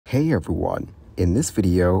Hey everyone, in this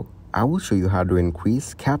video, I will show you how to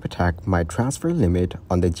increase CapAttack My Transfer Limit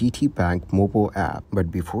on the GTbank mobile app.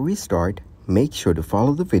 But before we start, make sure to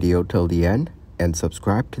follow the video till the end and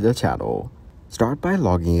subscribe to the channel. Start by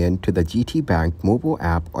logging in to the GTbank mobile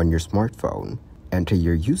app on your smartphone. Enter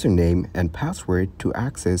your username and password to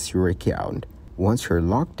access your account. Once you're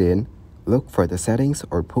logged in, look for the Settings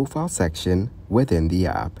or Profile section within the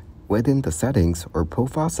app. Within the Settings or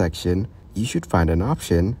Profile section, you should find an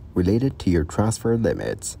option related to your transfer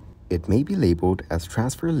limits. It may be labeled as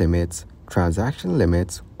transfer limits, transaction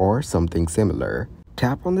limits, or something similar.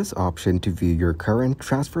 Tap on this option to view your current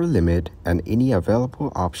transfer limit and any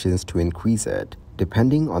available options to increase it.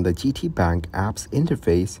 Depending on the GTbank app's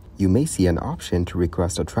interface, you may see an option to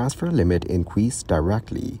request a transfer limit increase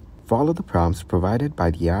directly. Follow the prompts provided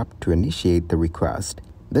by the app to initiate the request.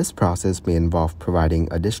 This process may involve providing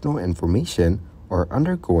additional information or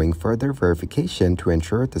undergoing further verification to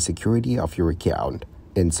ensure the security of your account.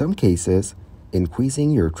 In some cases,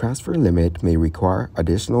 increasing your transfer limit may require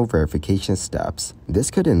additional verification steps.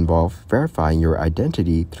 This could involve verifying your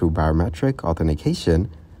identity through biometric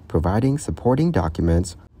authentication, providing supporting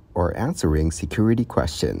documents, or answering security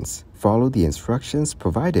questions. Follow the instructions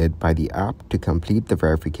provided by the app to complete the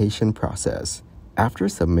verification process. After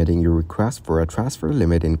submitting your request for a transfer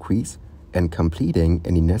limit increase and completing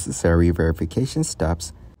any necessary verification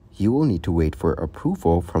steps, you will need to wait for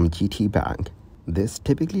approval from GTbank. This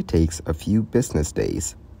typically takes a few business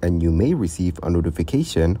days, and you may receive a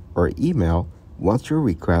notification or email once your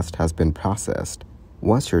request has been processed.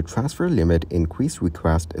 Once your transfer limit increase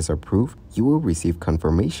request is approved, you will receive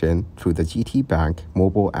confirmation through the GTbank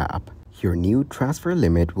mobile app. Your new transfer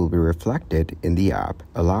limit will be reflected in the app,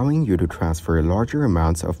 allowing you to transfer larger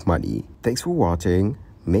amounts of money. Thanks for watching.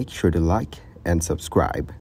 Make sure to like and subscribe.